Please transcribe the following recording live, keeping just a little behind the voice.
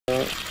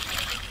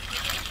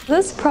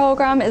This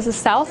program is a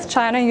South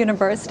China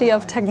University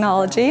of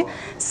Technology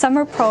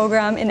summer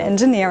program in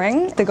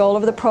engineering. The goal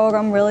of the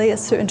program really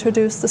is to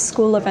introduce the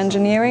School of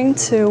Engineering,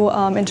 to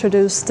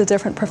introduce the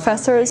different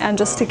professors, and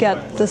just to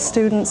get the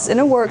students in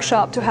a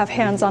workshop to have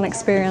hands-on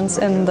experience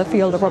in the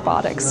field of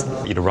robotics.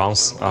 It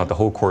runs the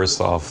whole course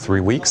of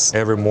 3 weeks.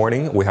 Every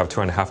morning we have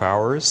 2.5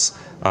 hours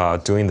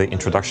doing the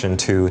introduction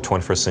to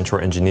 21st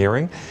century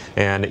engineering,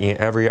 and in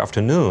every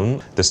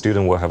afternoon the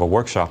student will have a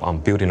workshop on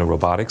building a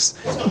robotics.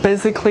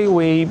 Basically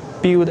we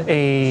build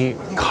a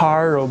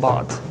car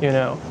robot,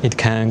 It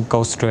can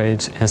go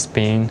straight and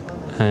spin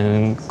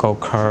and go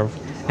curve,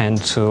 and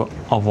to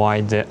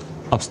avoid the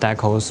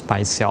obstacles by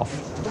itself.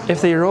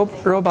 If the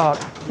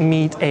robot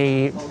meet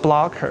a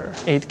blocker,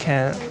 it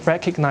can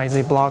recognize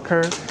a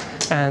blocker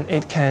and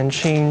it can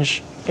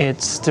change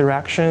its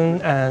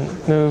direction and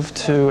move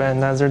to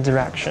another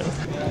direction.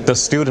 The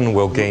student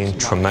will gain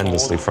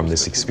tremendously from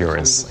this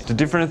experience. The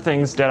different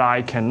things that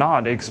I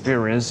cannot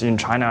experience in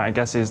China, I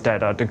guess, is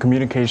that the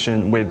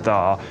communication with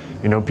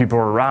people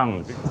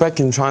around.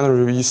 Back in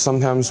China,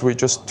 sometimes we're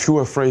just too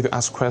afraid to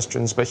ask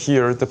questions, but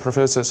here the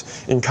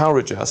professors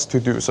encourage us to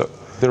do so.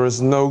 There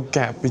is no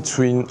gap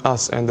between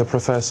us and the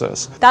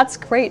professors. That's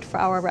great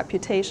for our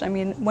reputation. I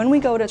mean, when we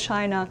go to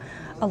China,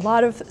 a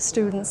lot of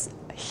students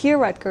hear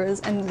Rutgers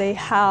and they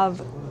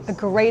have a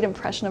great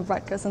impression of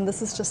Rutgers, and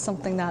this is just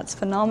something that's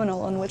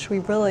phenomenal and which we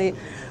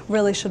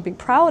really should be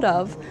proud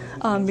of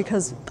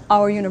because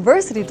our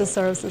university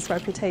deserves this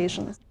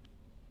reputation.